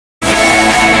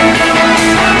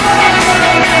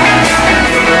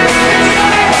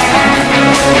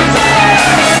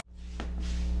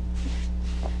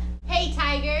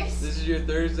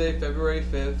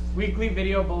Weekly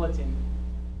Video Bulletin.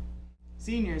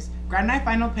 Seniors, grad night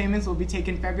final payments will be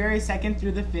taken February 2nd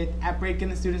through the 5th at break in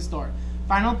the student store.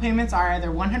 Final payments are either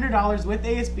 $100 with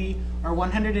ASB or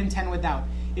 $110 without.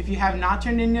 If you have not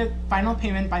turned in your final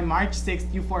payment by March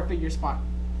 6th, you forfeit your spot.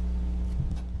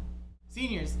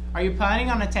 Seniors, are you planning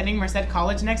on attending Merced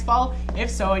College next fall? If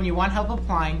so and you want help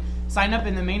applying, sign up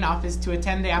in the main office to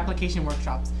attend the application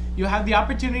workshops. You'll have the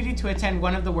opportunity to attend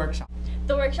one of the workshops.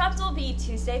 The workshops will be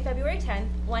Tuesday, February 10th,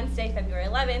 Wednesday, February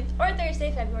 11th, or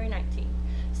Thursday, February 19th.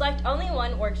 Select only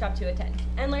one workshop to attend,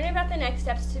 and learn about the next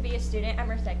steps to be a student at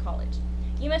Merced College.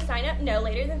 You must sign up no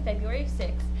later than February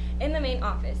 6th in the main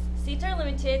office. Seats are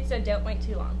limited, so don't wait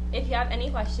too long. If you have any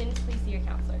questions, please see your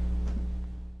counselor.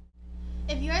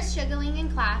 If you are struggling in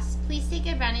class, please take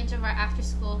advantage of our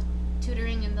after-school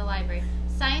tutoring in the library.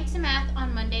 Science and math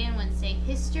on Monday and Wednesday,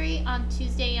 history on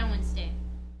Tuesday and Wednesday.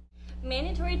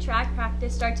 Mandatory track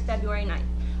practice starts February 9th.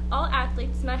 All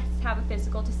athletes must have a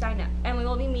physical to sign up, and we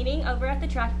will be meeting over at the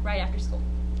track right after school.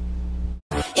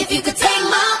 If you could take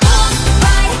my pulse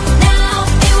right now,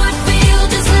 it would feel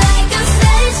just like a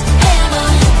sledgehammer.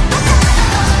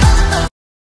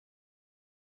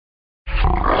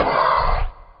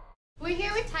 We're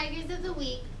here with Tigers of the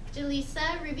Week,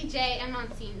 Jaleesa, Ruby J, and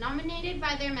Monsignor, nominated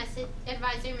by their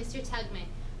advisor, Mr. Tugman.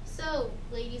 So,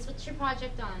 ladies, what's your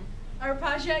project on? Our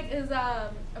project is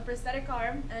a prosthetic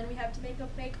arm, and we have to make a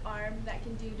fake arm that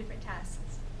can do different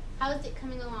tasks. How is it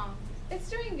coming along? It's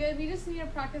doing good. We just need to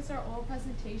practice our oral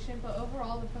presentation, but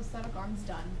overall the prosthetic arm's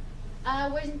done.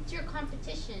 Where's your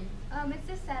competition? It's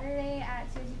this Saturday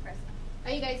at Susie Fresno.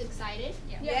 Are you guys excited?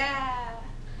 Yeah.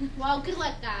 Well, good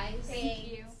luck, guys.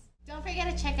 Thank you. Don't forget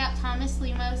to check out Thomas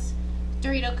Limo's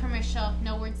Dorito commercial,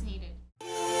 No Words Needed.